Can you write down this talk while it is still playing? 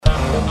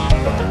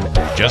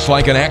Just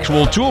like an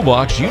actual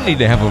toolbox, you need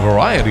to have a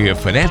variety of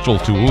financial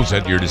tools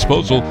at your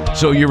disposal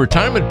so your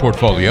retirement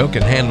portfolio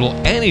can handle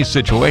any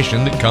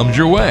situation that comes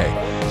your way.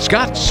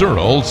 Scott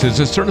Searles is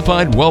a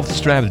certified wealth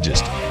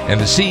strategist and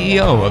the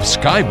CEO of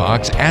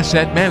Skybox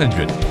Asset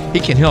Management. He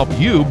can help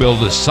you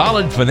build a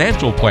solid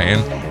financial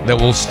plan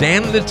that will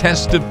stand the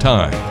test of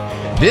time.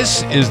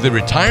 This is the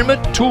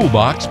Retirement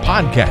Toolbox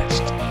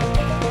Podcast.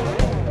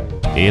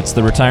 It's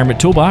the Retirement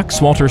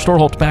Toolbox. Walter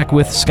Storholt back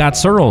with Scott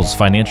Searles,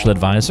 financial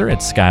advisor at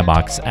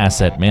Skybox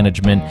Asset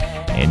Management.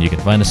 And you can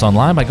find us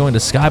online by going to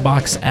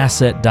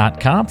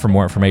skyboxasset.com for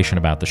more information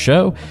about the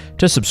show,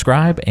 to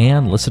subscribe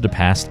and listen to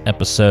past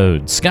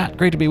episodes. Scott,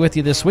 great to be with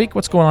you this week.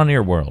 What's going on in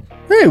your world?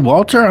 Hey,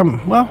 Walter.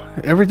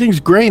 Everything's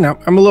great.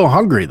 I'm a little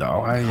hungry,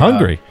 though.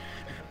 Hungry?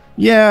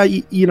 Yeah,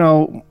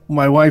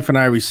 my wife and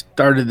I, we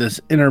started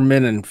this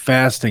intermittent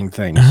fasting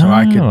thing, so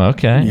I could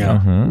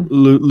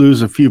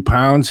lose a few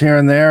pounds here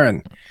and there.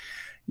 And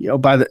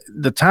by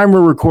the time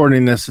we're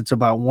recording this, it's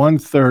about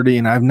 1:30,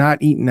 and I've not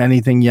eaten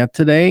anything yet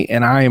today,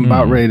 and I am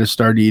about ready to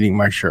start eating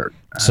my shirt.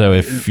 So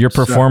if your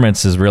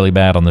performance is really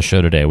bad on the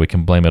show today, we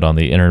can blame it on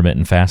the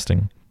intermittent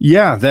fasting.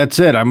 Yeah, that's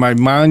it. My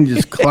mind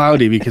is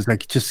cloudy because I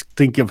just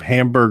think of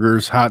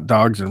hamburgers, hot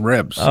dogs, and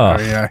ribs. Oh.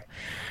 Yeah.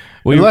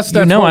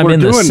 I'm in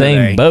the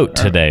same boat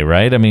today,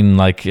 right? I mean,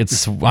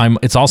 it's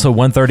also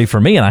 1:30 for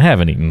me, and I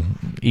haven't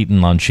eaten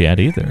lunch yet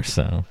either.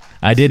 So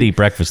I did eat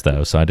breakfast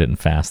though, so I didn't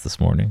fast this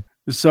morning.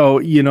 So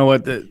you know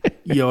what?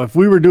 If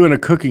we were doing a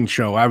cooking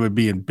show, I would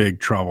be in big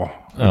trouble.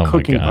 A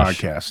cooking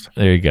podcast.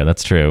 There you go.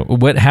 That's true.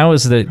 How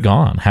has it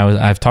gone?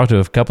 I've talked to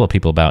a couple of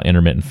people about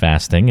intermittent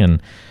fasting,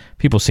 and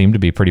people seem to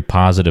be pretty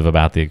positive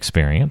about the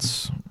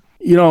experience.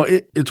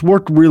 It's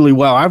worked really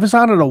well. I was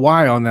on it a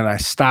while, and then I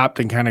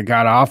stopped and kind of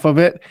got off of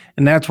it.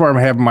 And that's where I'm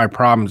having my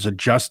problems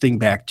adjusting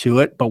back to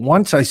it. But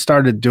once I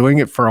started doing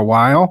it for a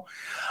while,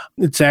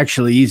 it's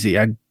actually easy.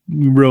 I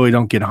really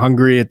don't get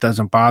hungry. It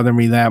doesn't bother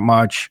me that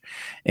much.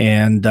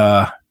 And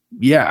and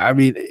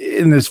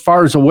as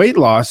far as the weight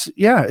loss,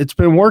 it's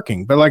been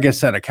working. But like I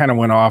said, I kind of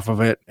went off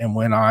of it and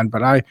went on.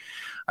 But I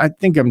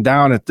think I'm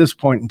down at this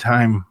point in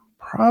time,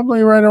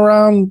 probably right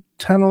around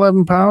 10,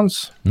 11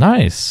 pounds.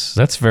 Nice.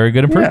 That's very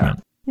good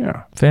improvement.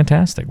 Yeah.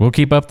 Fantastic. We'll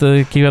keep up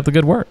the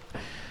good work.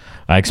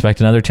 I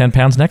expect another 10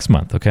 pounds next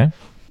month. Okay.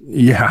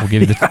 Yeah. We'll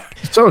give you the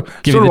challenge.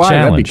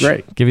 That'd be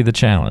great. Give you the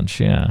challenge.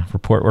 Yeah.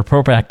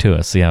 Report back to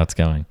us. See how it's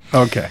going.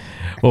 Okay.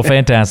 Well,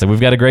 fantastic. We've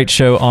got a great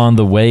show on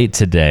the way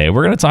today.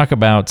 We're going to talk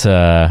about,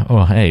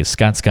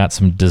 Scott's got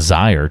some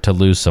desire to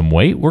lose some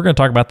weight. We're going to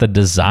talk about the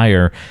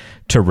desire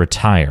to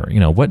retire.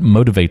 What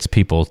motivates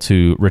people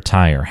to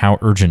retire? How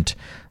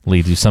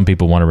urgently do some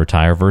people want to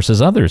retire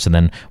versus others? And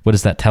then what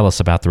does that tell us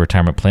about the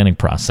retirement planning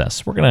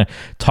process? We're going to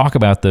talk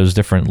about those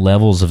different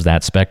levels of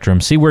that spectrum,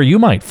 see where you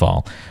might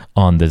fall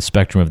on the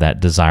spectrum of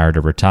that desire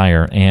to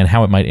retire and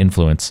how it might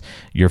influence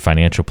your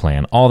financial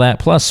plan. All that,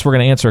 plus we're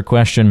going to answer a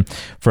question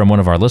from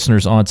one of our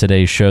listeners on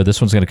today's show. This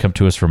one's going to come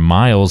to us from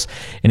Miles,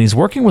 and he's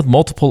working with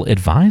multiple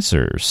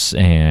advisors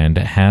and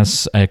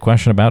has a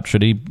question about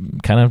should he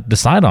kind of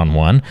decide on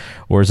one,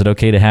 or is it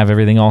okay to have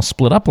everything all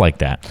split up like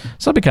that?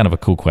 So that'll be kind of a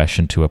cool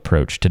question to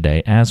approach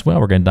today as well.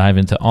 We're going to dive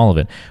into all of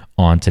it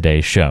on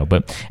today's show.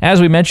 But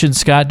as we mentioned,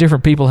 Scott,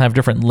 different people have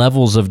different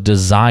levels of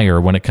desire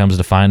when it comes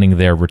to finding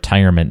their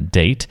retirement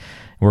date.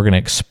 We're going to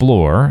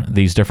explore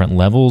these different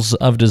levels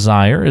of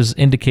desire as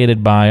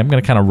indicated by, I'm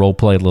going to kind of role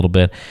play a little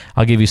bit.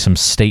 I'll give you some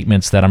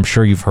statements that I'm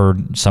sure you've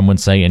heard someone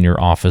say in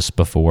your office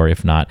before,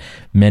 if not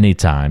many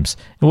times.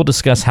 And we'll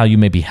discuss how you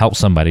maybe help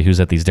somebody who's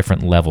at these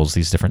different levels,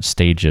 these different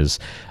stages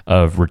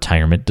of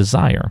retirement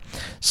desire.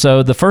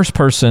 So the first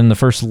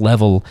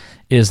level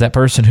is that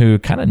person who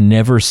kind of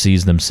never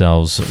sees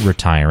themselves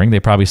retiring. They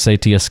probably say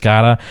to you,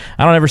 Scott,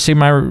 I don't ever see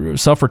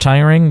myself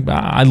retiring.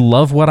 I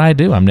love what I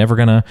do. I'm never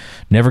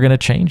gonna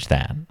change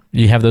that.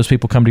 You have those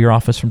people come to your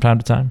office from time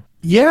to time?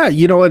 Yeah,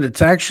 you know what?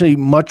 It's actually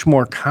much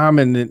more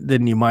common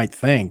than you might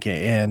think.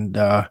 And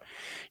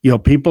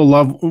people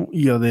love,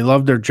 they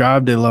love their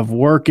job, they love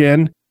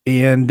working,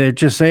 and they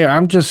just say,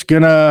 I'm just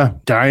gonna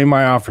die in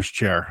my office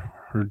chair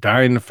or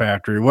die in the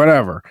factory,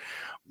 whatever.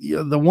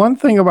 The one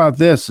thing about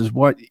this is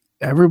what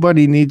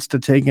everybody needs to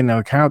take into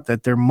account,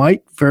 that there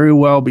might very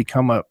well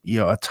become a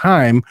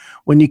time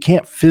when you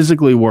can't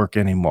physically work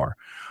anymore,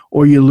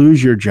 or you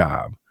lose your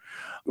job,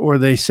 or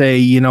they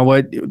say,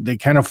 they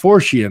kind of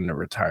force you into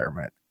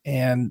retirement.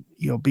 And,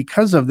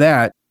 because of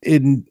that,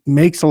 it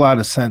makes a lot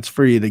of sense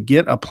for you to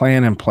get a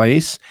plan in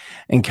place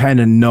and kind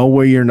of know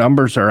where your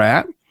numbers are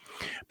at.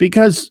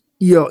 Because,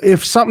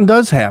 if something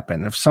does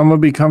happen, if someone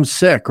becomes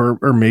sick,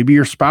 or maybe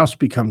your spouse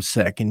becomes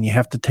sick and you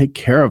have to take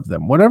care of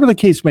them, whatever the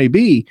case may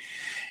be,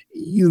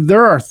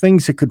 there are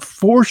things that could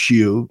force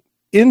you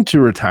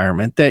into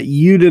retirement that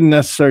you didn't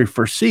necessarily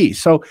foresee.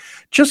 So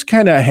just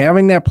kind of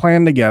having that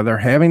plan together,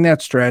 having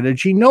that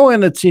strategy,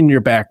 knowing it's in your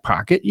back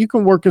pocket, you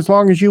can work as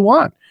long as you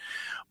want.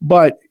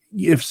 But,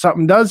 if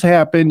something does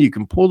happen, you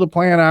can pull the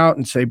plan out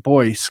and say,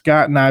 boy,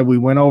 Scott and I, we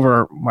went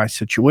over my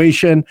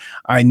situation.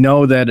 I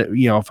know that,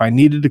 if I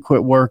needed to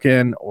quit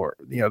working or,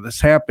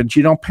 this happens,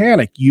 you don't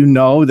panic. You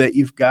know that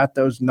you've got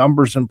those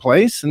numbers in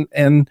place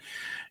and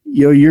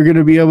you're going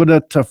to be able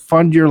to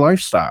fund your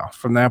lifestyle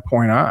from that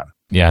point on.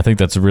 Yeah, I think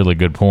that's a really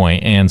good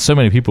point. And so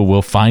many people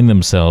will find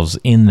themselves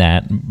in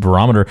that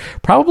barometer,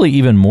 probably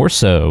even more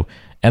so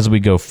as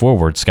we go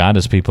forward, Scott,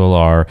 as people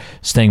are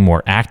staying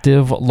more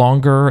active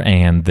longer,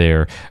 and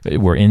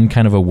we're in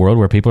kind of a world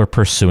where people are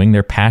pursuing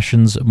their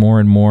passions more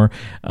and more.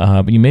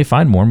 You may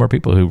find more and more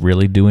people who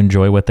really do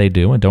enjoy what they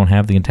do and don't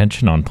have the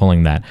intention on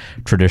pulling that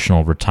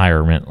traditional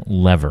retirement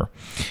lever.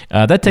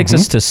 That takes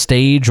us to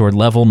stage or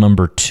level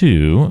number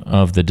 2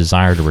 of the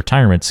desire to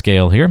retirement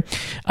scale here.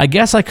 I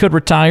guess I could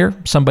retire,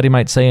 somebody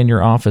might say in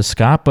your office,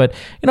 Scott, but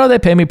they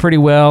pay me pretty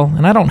well,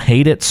 and I don't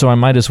hate it, so I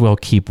might as well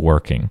keep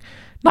working.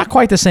 Not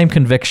quite the same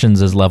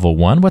convictions as level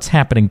 1. What's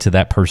happening to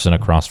that person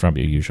across from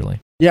you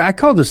usually? Yeah, I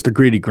call this the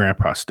greedy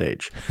grandpa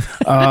stage.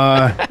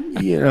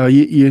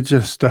 You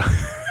just, I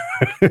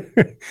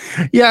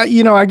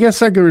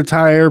guess I could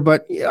retire,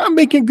 but I'm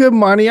making good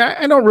money.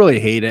 I don't really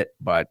hate it,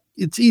 but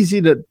it's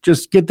easy to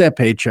just get that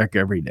paycheck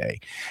every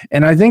day.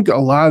 And I think a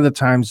lot of the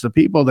times the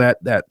people that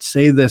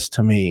say this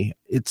to me,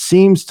 it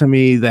seems to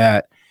me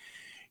that,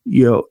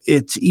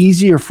 it's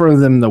easier for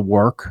them to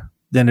work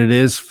than it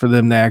is for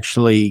them to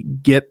actually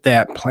get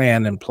that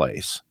plan in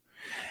place.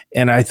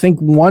 And I think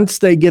once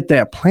they get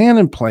that plan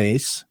in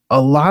place, a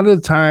lot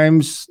of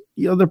times,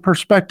 their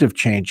perspective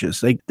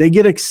changes. They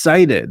get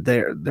excited.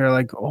 They're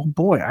like, oh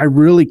boy, I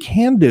really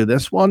can do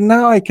this. Well,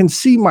 now I can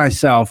see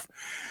myself,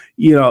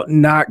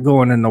 not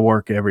going into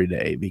work every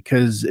day,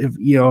 because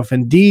if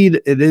indeed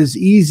it is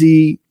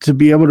easy to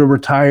be able to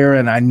retire,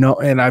 and I know,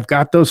 and I've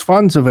got those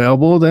funds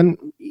available, then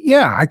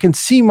yeah, I can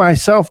see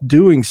myself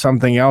doing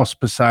something else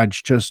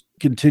besides just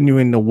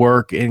continuing to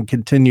work and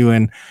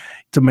continuing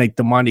to make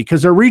the money,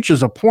 because there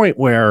reaches a point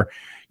where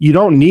you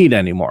don't need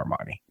any more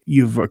money.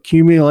 You've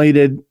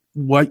accumulated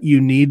what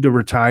you need to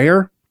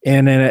retire.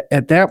 And then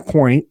at that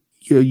point,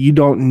 you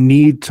don't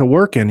need to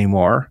work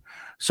anymore.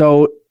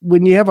 So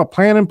when you have a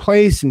plan in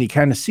place and you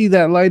kind of see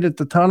that light at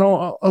the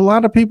tunnel, a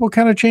lot of people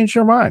kind of change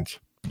their minds.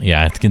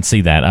 Yeah, I can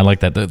see that. I like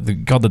that.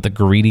 Called it the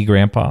greedy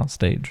grandpa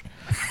stage.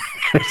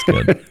 That's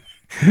good.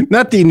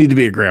 Not that you need to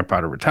be a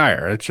grandpa to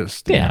retire. It's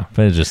just but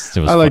it was.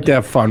 I like to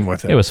have fun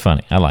with it. It was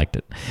funny. I liked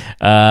it.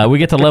 We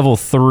get to level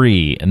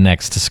 3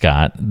 next to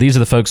Scott. These are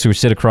the folks who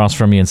sit across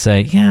from you and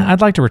say, "Yeah, I'd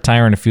like to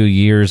retire in a few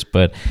years,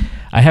 but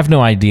I have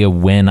no idea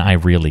when I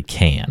really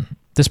can."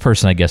 This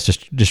person, I guess,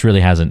 just really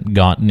hasn't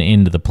gotten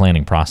into the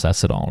planning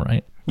process at all,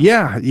 right?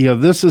 Yeah,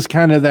 this is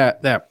kind of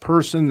that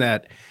person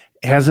that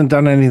hasn't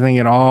done anything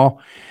at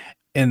all,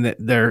 and that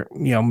they're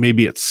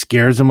maybe it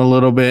scares them a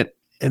little bit,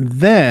 and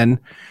then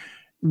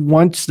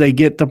once they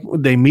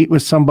meet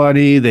with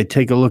somebody, they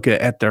take a look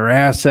at their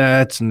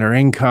assets and their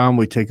income.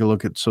 We take a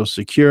look at Social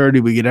Security.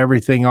 We get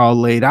everything all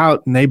laid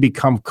out, and they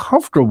become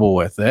comfortable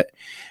with it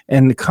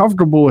and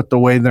comfortable with the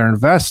way they're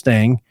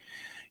investing.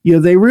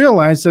 They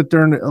realize that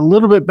they're in a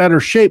little bit better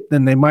shape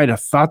than they might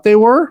have thought they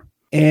were.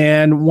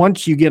 And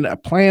once you get a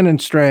plan in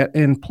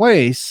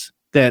place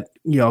that,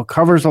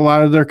 covers a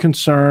lot of their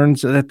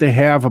concerns that they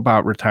have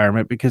about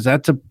retirement, because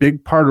that's a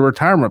big part of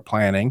retirement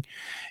planning,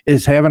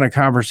 is having a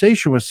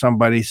conversation with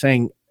somebody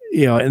saying,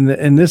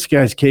 in this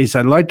guy's case,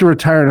 I'd like to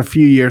retire in a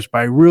few years, but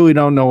I really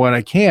don't know when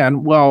I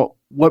can. Well,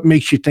 what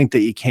makes you think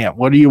that you can't?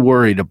 What are you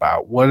worried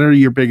about? What are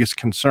your biggest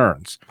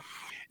concerns?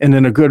 And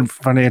then a good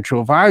financial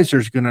advisor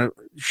is going to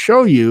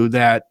show you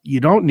that you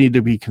don't need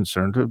to be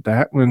concerned with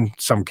that. In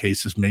some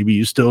cases, maybe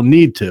you still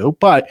need to,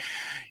 but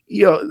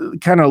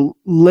kind of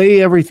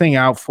lay everything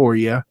out for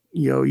you.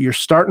 You're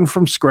starting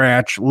from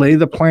scratch, lay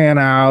the plan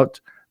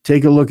out,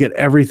 take a look at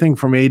everything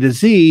from A to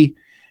Z.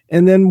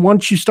 And then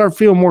once you start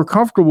feeling more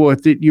comfortable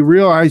with it, you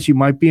realize you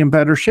might be in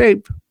better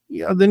shape.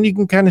 Then you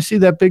can kind of see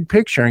that big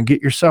picture and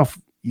get yourself,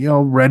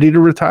 ready to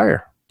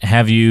retire.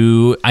 Have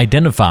you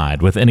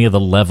identified with any of the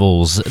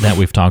levels that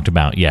we've talked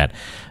about yet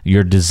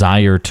your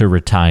desire to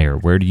retire?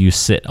 Where do you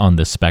sit on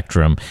the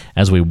spectrum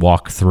as we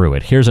walk through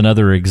it? Here's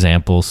another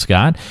example,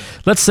 Scott.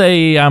 Let's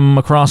say I'm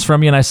across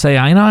from you and I say,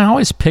 I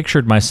always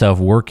pictured myself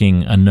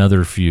working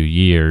another few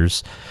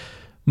years,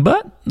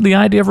 but the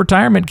idea of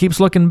retirement keeps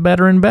looking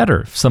better and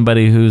better.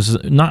 Somebody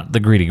who's not the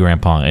greedy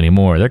grandpa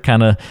anymore,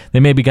 they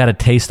maybe got a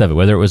taste of it,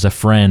 whether it was a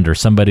friend or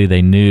somebody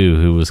they knew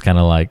who was kind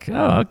of like,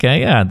 oh,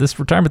 okay, yeah, this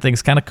retirement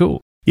thing's kind of cool.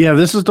 Yeah,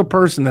 this is the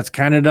person that's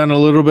kind of done a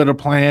little bit of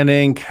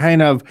planning,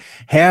 kind of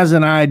has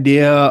an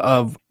idea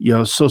of,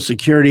 Social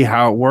Security,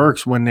 how it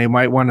works, when they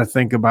might want to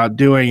think about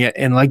doing it.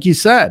 And like you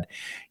said,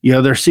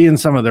 they're seeing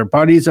some of their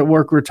buddies at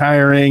work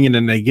retiring, and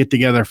then they get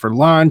together for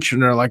lunch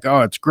and they're like,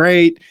 oh, it's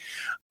great.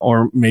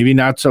 Or maybe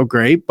not so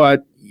great,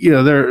 but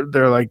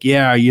they're like,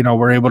 yeah,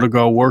 we're able to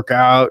go work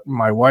out.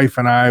 My wife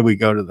and I, we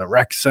go to the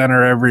rec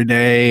center every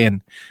day,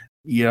 and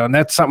and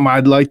that's something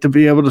I'd like to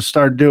be able to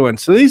start doing.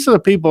 So these are the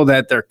people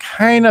that they're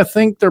kind of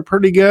think they're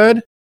pretty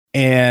good,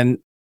 and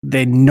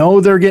They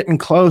know they're getting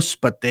close,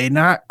 but they're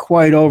not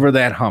quite over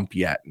that hump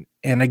yet.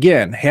 And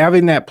again,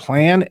 having that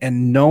plan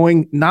and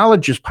knowing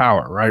knowledge is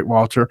power, right,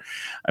 Walter?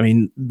 I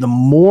mean, the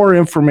more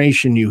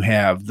information you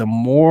have, the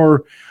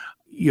more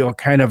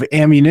kind of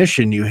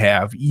ammunition you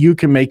have, you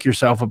can make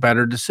yourself a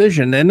better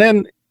decision. And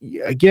then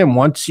again,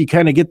 once you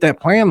kind of get that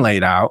plan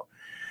laid out,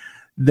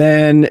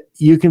 then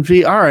you can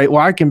be, all right,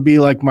 well, I can be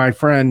like my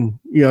friend,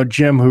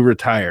 Jim, who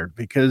retired,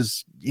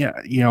 because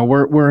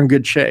we're in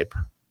good shape.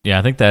 Yeah,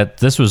 I think that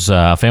this was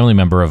a family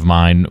member of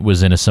mine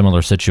was in a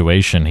similar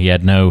situation. He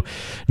had no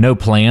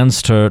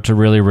plans to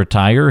really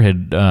retire,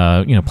 had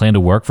planned to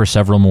work for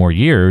several more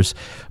years,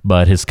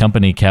 but his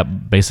company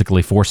kept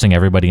basically forcing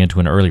everybody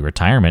into an early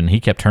retirement. And he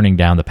kept turning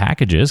down the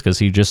packages because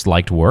he just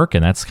liked work,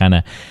 and that's kind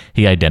of,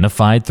 he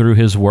identified through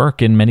his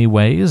work in many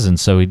ways, and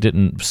so he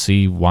didn't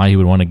see why he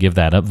would want to give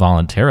that up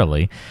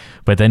voluntarily.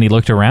 But then he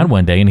looked around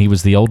one day, and he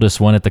was the oldest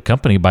one at the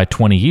company by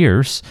 20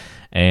 years.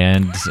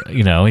 And,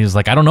 he was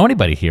like, I don't know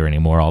anybody here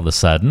anymore all of a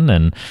sudden.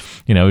 And,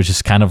 it was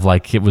just kind of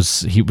like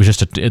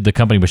the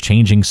company was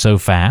changing so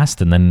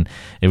fast. And then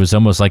it was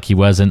almost like he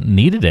wasn't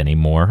needed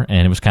anymore.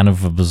 And it was kind of,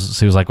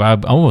 he was like, well,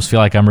 I almost feel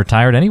like I'm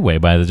retired anyway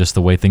by just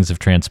the way things have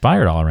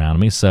transpired all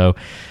around me. So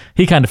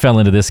he kind of fell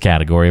into this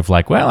category of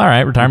like, well, all right,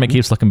 retirement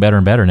keeps looking better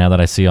and better now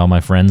that I see all my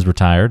friends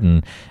retired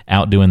and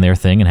out doing their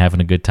thing and having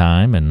a good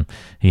time. And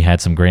he had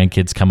some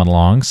grandkids coming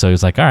along. So he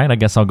was like, all right, I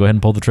guess I'll go ahead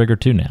and pull the trigger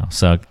too now.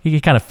 So he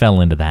kind of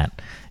fell into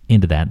that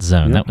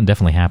zone. Yep. That one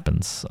definitely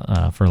happens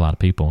for a lot of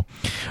people.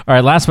 All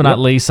right, last but not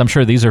least, I'm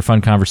sure these are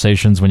fun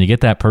conversations when you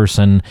get that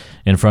person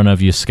in front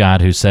of you,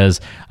 Scott, who says,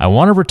 I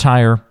want to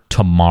retire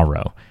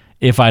tomorrow.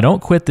 If I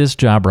don't quit this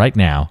job right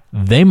now,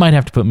 they might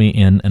have to put me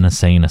in an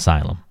insane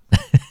asylum.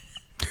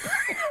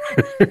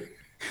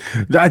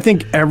 I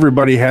think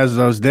everybody has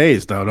those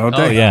days, though, don't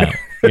they? Yeah.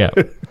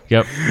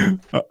 Yep.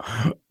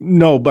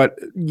 No, but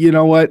you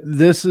know what?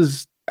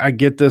 I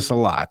get this a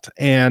lot.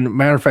 And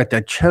matter of fact,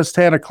 I just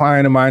had been a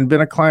client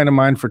of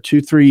mine for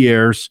 2-3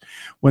 years.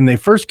 When they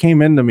first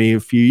came into me a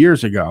few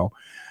years ago,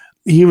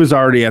 he was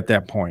already at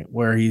that point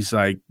where he's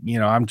like,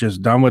 I'm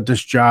just done with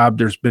this job.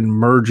 There's been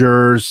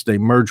mergers. They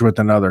merged with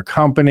another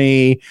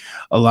company.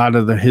 A lot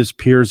of his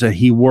peers that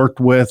he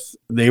worked with,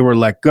 they were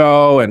let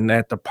go, and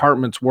that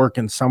department's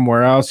working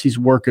somewhere else. He's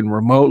working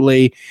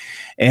remotely,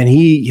 and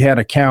he had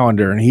a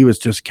calendar, and he was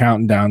just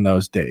counting down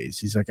those days.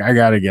 He's like, I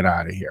got to get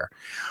out of here.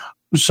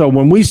 So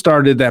when we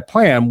started that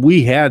plan,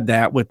 we had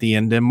that with the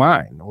end in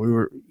mind. We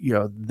were,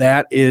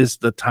 that is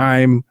the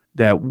time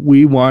that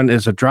we want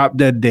as a drop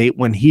dead date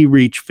when he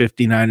reached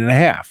 59 and a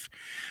half,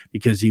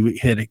 because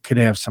he could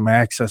have some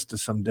access to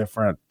some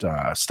different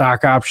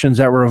stock options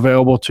that were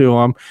available to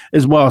him,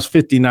 as well as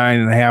 59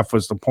 and a half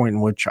was the point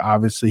in which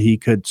obviously he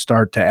could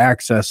start to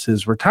access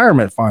his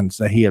retirement funds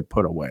that he had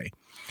put away.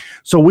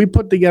 So we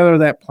put together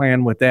that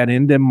plan with that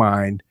end in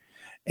mind,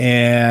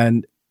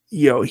 and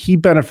he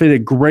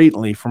benefited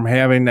greatly from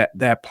having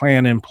that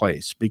plan in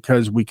place,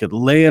 because we could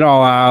lay it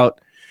all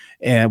out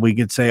and we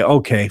could say,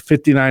 okay,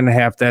 59 and a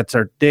half, that's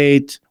our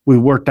date. We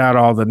worked out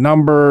all the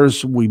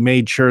numbers. We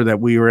made sure that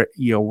we're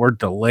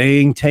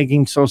delaying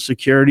taking Social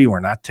Security. We're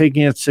not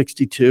taking it at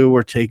 62.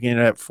 We're taking it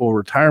at full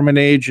retirement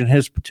age in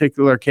his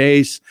particular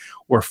case.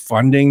 We're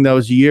funding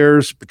those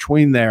years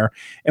between there.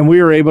 And we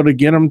were able to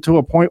get him to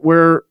a point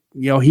where,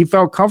 he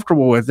felt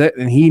comfortable with it,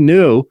 and he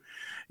knew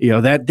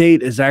that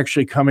date is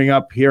actually coming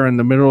up here in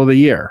the middle of the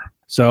year.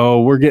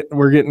 So we're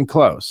getting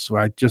close. So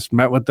I just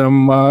met with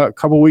them a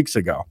couple of weeks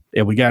ago,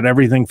 and we got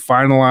everything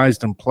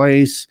finalized in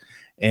place,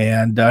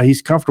 and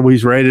he's comfortable.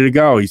 He's ready to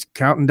go. He's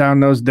counting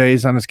down those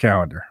days on his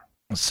calendar.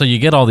 So you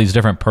get all these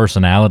different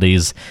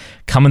personalities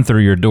coming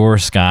through your door,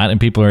 Scott, and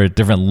people are at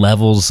different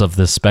levels of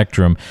the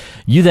spectrum.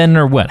 You then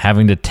are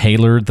having to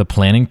tailor the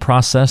planning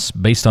process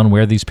based on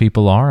where these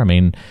people are? I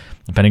mean,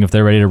 depending if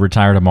they're ready to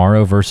retire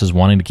tomorrow versus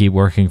wanting to keep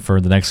working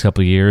for the next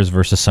couple of years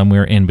versus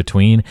somewhere in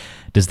between,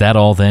 does that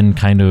all then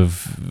kind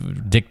of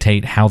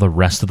dictate how the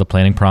rest of the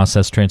planning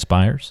process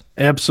transpires?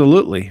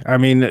 Absolutely. I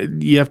mean,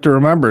 you have to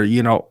remember,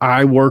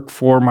 I work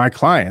for my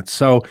clients.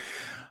 So,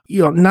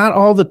 not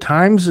all the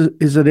times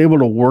is it able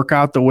to work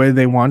out the way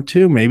they want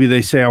to. Maybe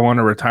they say, I want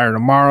to retire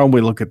tomorrow.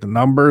 We look at the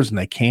numbers and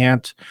they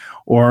can't.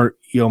 Or,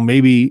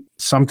 maybe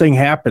something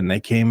happened. They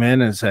came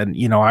in and said,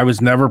 I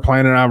was never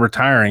planning on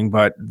retiring,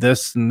 but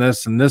this and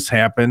this and this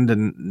happened,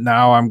 and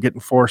now I'm getting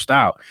forced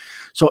out.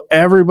 So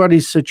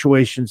everybody's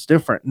situation is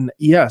different. And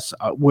yes,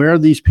 where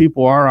these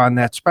people are on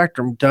that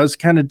spectrum does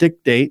kind of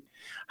dictate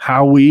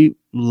how we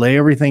lay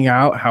everything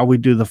out, how we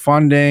do the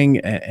funding,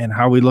 and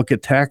how we look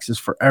at taxes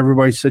for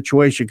everybody's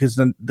situation. Because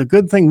the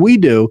good thing we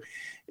do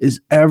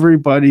is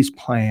everybody's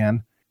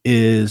plan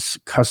is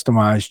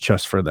customized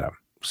just for them.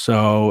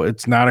 So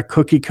it's not a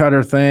cookie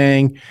cutter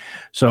thing.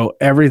 So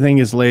everything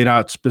is laid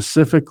out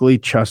specifically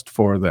just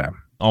for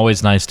them.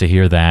 Always nice to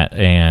hear that.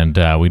 And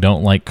we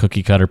don't like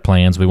cookie cutter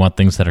plans. We want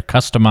things that are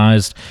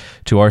customized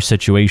to our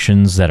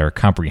situations, that are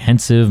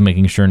comprehensive,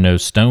 making sure no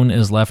stone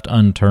is left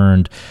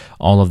unturned.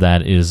 All of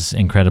that is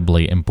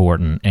incredibly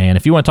important. And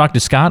if you want to talk to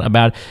Scott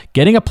about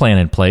getting a plan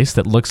in place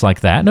that looks like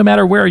that, no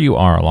matter where you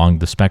are along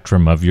the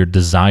spectrum of your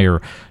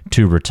desire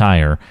to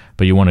retire,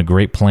 but you want a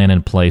great plan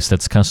in place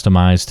that's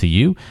customized to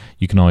you,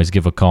 you can always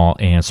give a call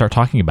and start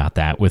talking about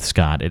that with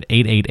Scott at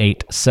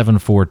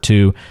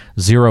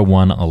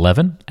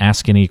 888-742-0111.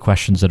 Ask any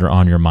questions that are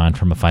on your mind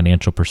from a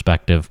financial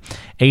perspective,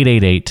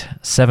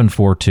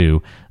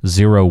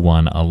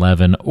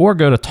 888-742-0111, or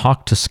go to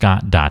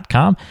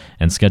talktoscott.com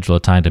and schedule a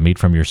time to meet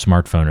from your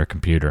smartphone or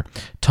computer.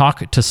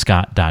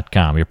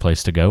 Talktoscott.com, your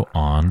place to go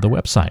on the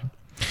website.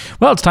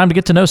 Well, it's time to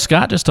get to know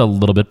Scott just a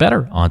little bit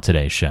better on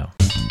today's show.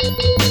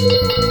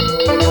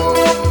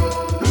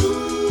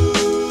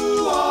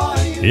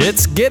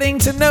 It's getting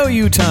to know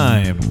you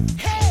time.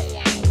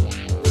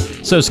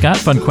 So, Scott,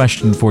 fun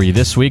question for you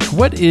this week.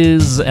 What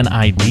is an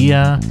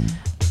idea,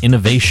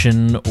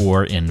 innovation,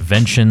 or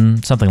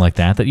invention, something like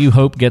that, that you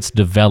hope gets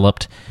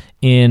developed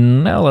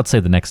in, let's say,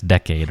 the next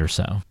decade or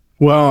so?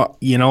 Well,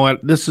 you know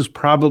what? This is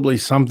probably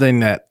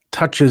something that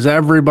touches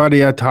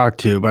everybody I talk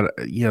to, but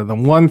the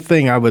one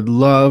thing I would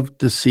love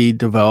to see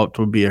developed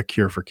would be a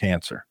cure for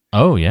cancer.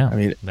 Oh, yeah. I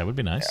mean, that would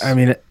be nice.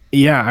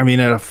 It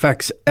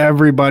affects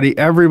everybody.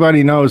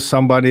 Everybody knows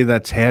somebody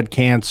that's had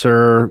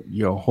cancer.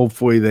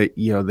 Hopefully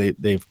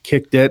they've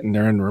kicked it and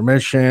they're in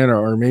remission,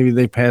 or maybe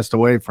they passed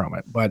away from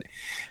it. But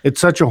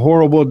it's such a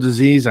horrible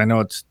disease. I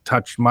know it's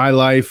touched my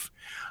life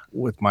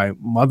with my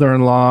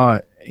mother-in-law.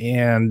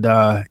 And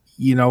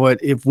you know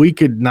what? If we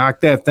could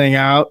knock that thing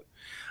out,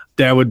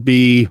 that would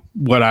be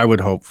what I would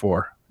hope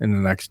for in the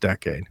next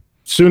decade.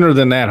 Sooner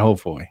than that,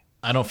 hopefully.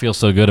 I don't feel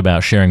so good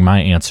about sharing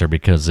my answer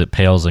because it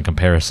pales in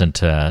comparison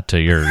to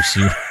yours.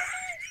 You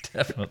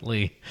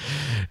definitely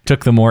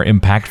took the more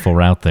impactful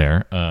route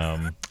there.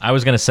 I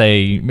was going to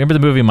say, remember the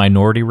movie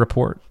Minority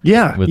Report?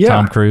 Yeah. With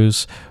Tom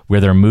Cruise,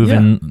 where they're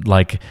moving,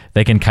 like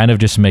they can kind of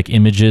just make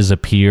images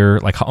appear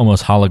like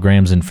almost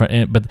holograms in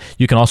front, but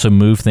you can also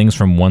move things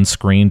from one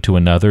screen to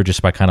another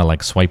just by kind of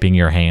like swiping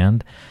your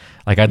hand.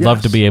 Like I'd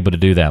love to be able to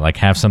do that, like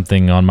have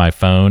something on my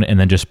phone and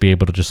then just be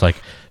able to just like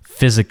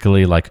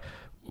physically like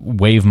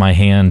wave my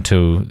hand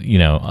to,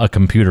 a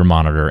computer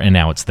monitor and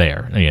now it's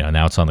there.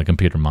 Now it's on the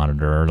computer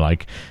monitor, or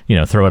like,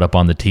 throw it up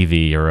on the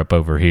TV or up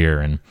over here,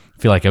 and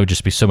I feel like it would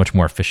just be so much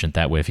more efficient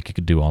that way if you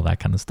could do all that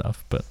kind of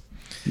stuff. But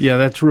yeah,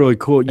 that's really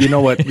cool. You know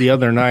what? The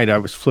other night I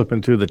was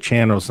flipping through the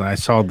channels and I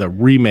saw the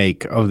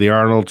remake of the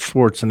Arnold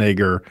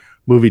Schwarzenegger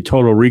movie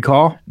Total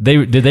Recall.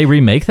 Did they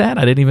remake that?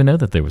 I didn't even know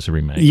that there was a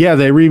remake. Yeah,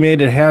 they remade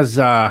it. It has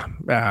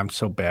I'm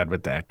so bad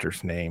with the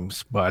actors'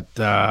 names, but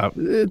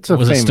it's a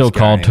Was it still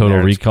called Total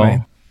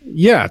Recall?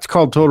 Yeah, it's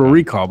called Total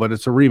Recall, but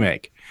it's a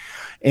remake.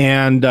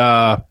 And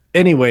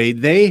anyway,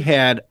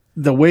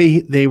 the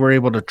way they were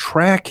able to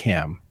track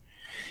him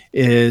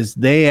is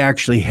they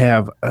actually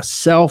have a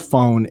cell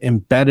phone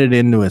embedded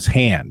into his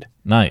hand.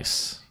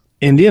 Nice.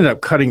 And he ended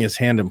up cutting his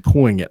hand and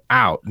pulling it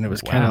out. And it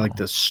was kind of like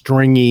this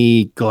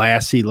stringy,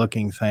 glassy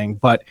looking thing,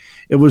 but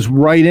it was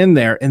right in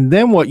there. And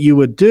then what you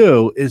would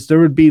do is there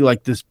would be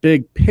like this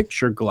big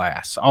picture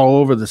glass all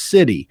over the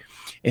city.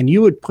 And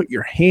you would put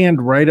your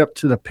hand right up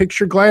to the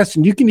picture glass,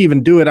 and you can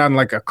even do it on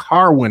like a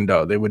car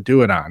window. They would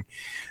do it on.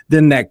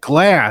 Then that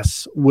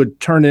glass would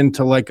turn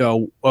into like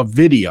a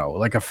video,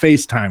 like a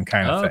FaceTime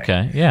kind of thing.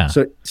 Okay, yeah.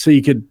 So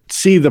you could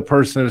see the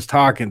person it was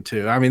talking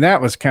to. I mean,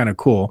 that was kind of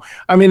cool.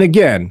 I mean,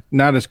 again,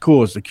 not as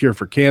cool as the cure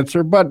for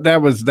cancer, but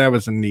that was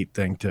a neat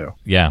thing too.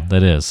 Yeah,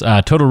 that is.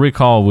 Total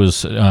Recall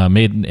was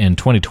remade in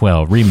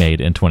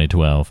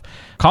 2012.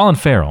 Colin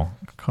Farrell.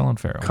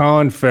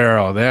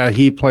 Yeah,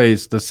 he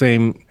plays the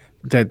same.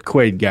 That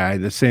Quaid guy,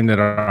 the same that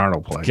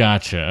Arnold played.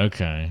 Gotcha.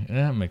 Okay.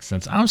 That makes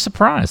sense. I'm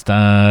surprised.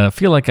 I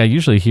feel like I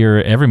usually hear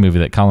every movie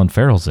that Colin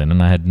Farrell's in,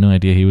 and I had no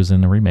idea he was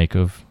in a remake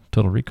of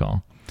Total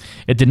Recall.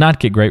 It did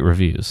not get great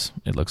reviews,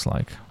 it looks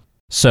like.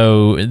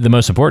 So the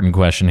most important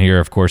question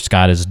here, of course,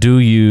 Scott, is do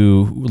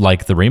you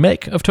like the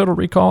remake of Total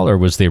Recall, or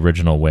was the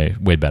original way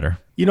better?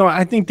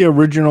 I think the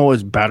original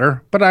is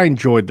better, but I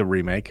enjoyed the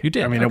remake. You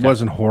did? I mean, It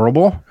wasn't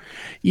horrible.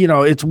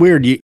 It's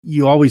weird.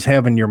 You always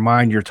have in your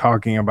mind, you're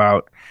talking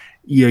about,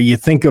 you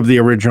think of the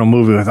original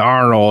movie with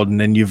Arnold, and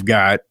then you've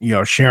got,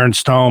 Sharon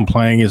Stone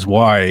playing his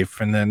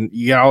wife, and then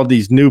you got all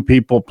these new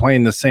people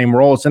playing the same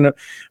roles in a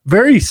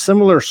very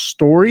similar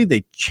story.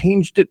 They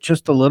changed it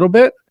just a little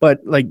bit, but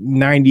like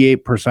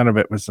 98% of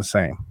it was the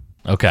same.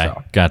 Okay,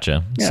 so,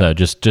 gotcha. Yeah. So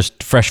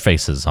just fresh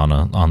faces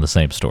on the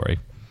same story.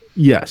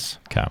 Yes.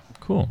 Okay.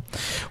 Cool.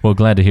 Well,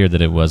 glad to hear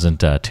that it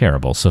wasn't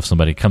terrible. So if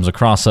somebody comes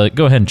across it,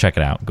 go ahead and check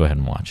it out. Go ahead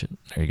and watch it.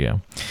 There you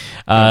go.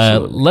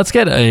 Let's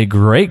get a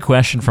great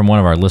question from one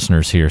of our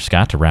listeners here,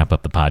 Scott, to wrap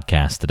up the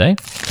podcast today.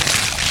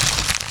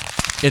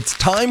 It's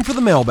time for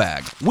the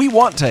mailbag. We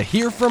want to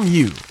hear from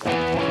you.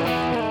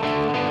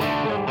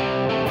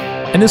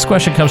 And this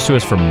question comes to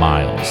us from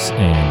Miles.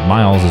 And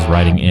Miles is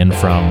writing in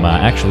from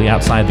actually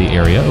outside the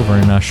area over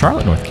in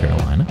Charlotte, North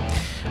Carolina.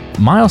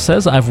 Miles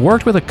says, I've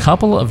worked with a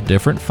couple of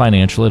different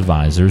financial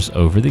advisors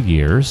over the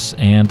years,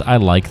 and I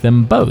like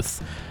them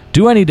both.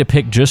 Do I need to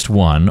pick just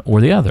one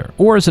or the other?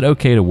 Or is it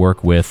okay to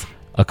work with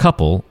a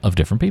couple of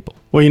different people?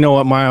 Well, you know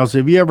what, Miles,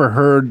 have you ever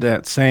heard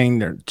that saying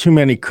there are too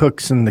many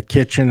cooks in the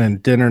kitchen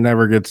and dinner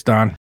never gets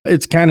done?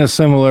 It's kind of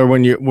similar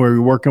when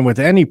you're working with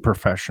any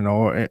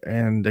professional,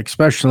 and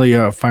especially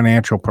a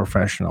financial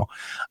professional.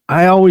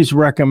 I always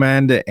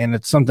recommend, and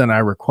it's something I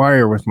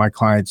require with my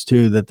clients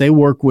too, that they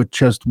work with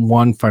just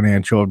one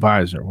financial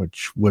advisor,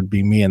 which would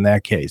be me in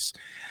that case.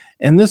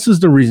 And this is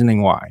the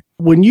reasoning why.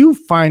 When you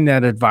find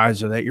that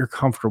advisor that you're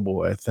comfortable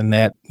with and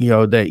that,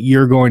 that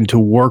you're going to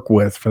work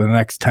with for the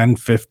next 10,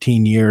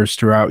 15 years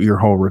throughout your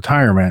whole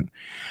retirement,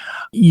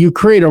 you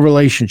create a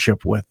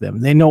relationship with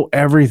them. They know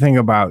everything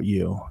about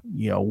you,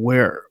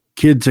 where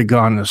kids have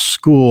gone to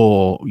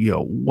school,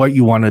 what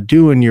you want to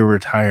do in your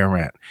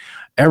retirement,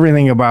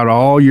 everything about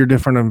all your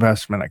different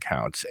investment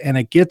accounts. And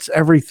it gets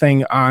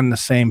everything on the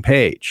same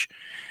page.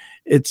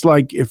 It's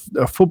like if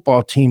a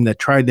football team that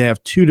tried to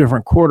have two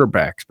different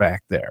quarterbacks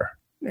back there,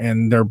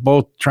 and they're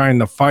both trying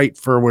to fight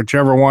for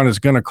whichever one is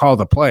going to call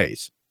the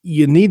plays.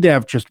 You need to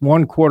have just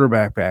one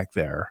quarterback back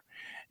there.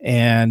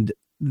 And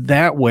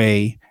that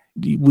way,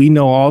 we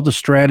know all the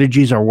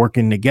strategies are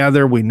working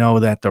together. We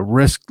know that the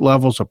risk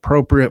level's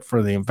appropriate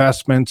for the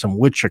investments and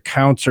which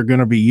accounts are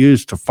going to be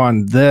used to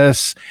fund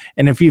this.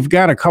 And if you've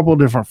got a couple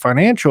different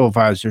financial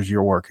advisors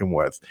you're working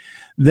with,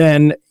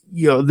 then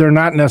they're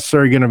not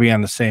necessarily going to be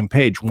on the same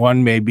page.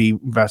 One may be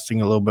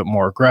investing a little bit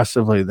more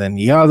aggressively than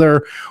the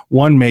other.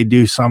 One may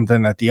do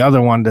something that the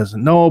other one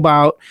doesn't know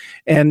about.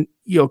 And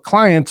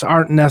clients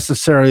aren't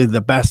necessarily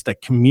the best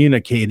at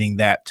communicating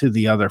that to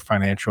the other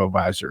financial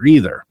advisor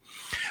either.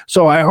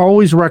 So I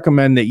always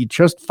recommend that you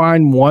just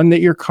find one that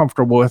you're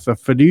comfortable with, a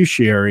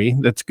fiduciary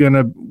that's going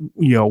to,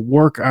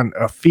 work on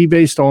a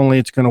fee-based only.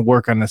 It's going to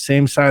work on the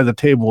same side of the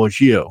table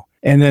as you,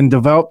 and then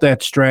develop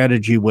that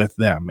strategy with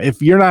them.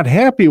 If you're not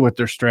happy with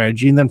their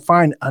strategy, then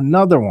find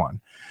another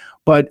one.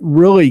 But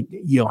really,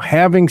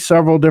 having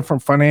several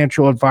different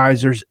financial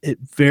advisors, it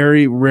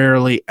very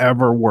rarely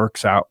ever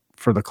works out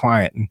for the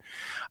client. And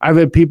I've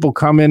had people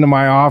come into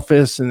my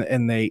office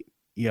and they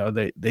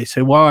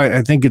say, well,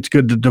 I think it's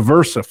good to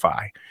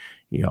diversify.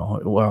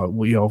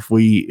 If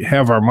we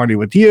have our money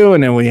with you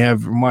and then we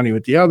have money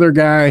with the other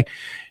guy,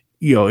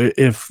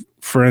 if,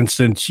 for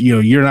instance,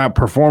 you're not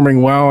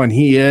performing well and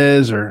he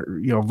is, or,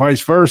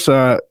 vice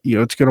versa,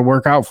 it's going to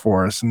work out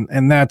for us.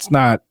 And that's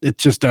not, it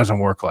just doesn't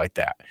work like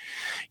that.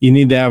 You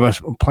need to have a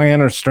plan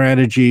or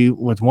strategy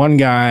with one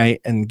guy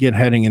and get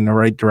heading in the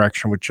right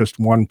direction with just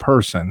one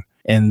person.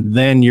 And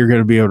then you're going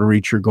to be able to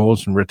reach your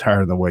goals and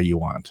retire the way you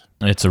want.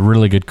 It's a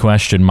really good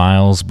question,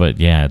 Miles, but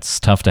yeah, it's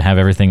tough to have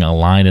everything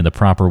aligned in the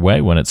proper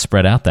way when it's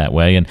spread out that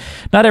way. And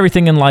not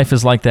everything in life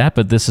is like that,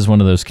 but this is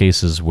one of those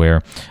cases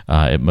where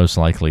it most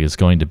likely is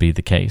going to be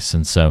the case.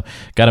 And so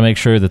got to make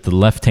sure that the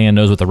left hand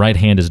knows what the right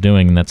hand is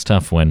doing, and that's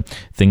tough when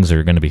things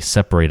are going to be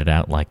separated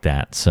out like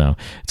that. So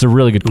it's a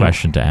really good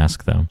question to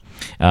ask, though.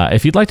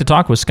 If you'd like to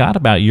talk with Scott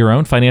about your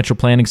own financial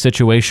planning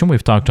situation,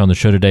 we've talked on the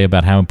show today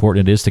about how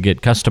important it is to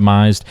get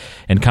customized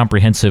and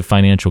comprehensive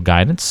financial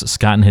guidance.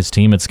 Scott and his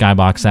team at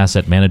Skybox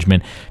Asset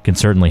Management can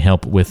certainly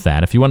help with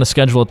that. If you want to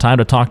schedule a time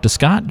to talk to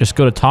Scott, just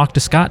go to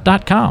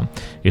talktoscott.com.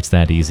 It's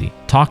that easy.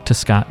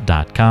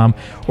 Talktoscott.com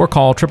or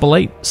call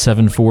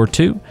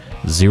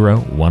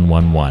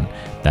 888-742-0111.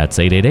 That's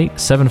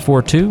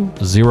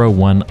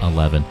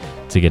 888-742-0111.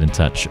 to get in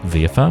touch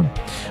via phone.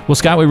 Well,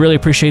 Scott, we really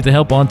appreciate the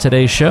help on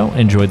today's show.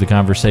 Enjoyed the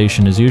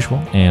conversation as usual,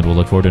 and we'll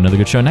look forward to another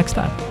good show next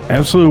time.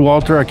 Absolutely,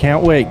 Walter. I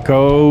can't wait.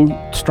 Go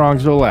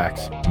Strongsville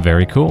Lax.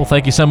 Very cool.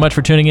 Thank you so much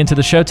for tuning into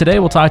the show today.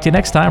 We'll talk to you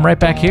next time right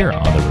back here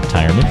on the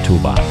Retirement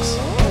Toolbox.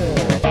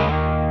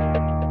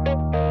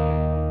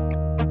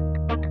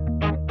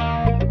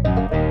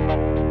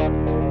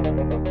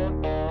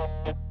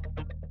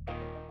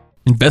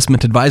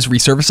 Investment advisory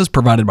services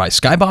provided by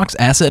Skybox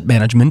Asset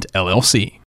Management, LLC.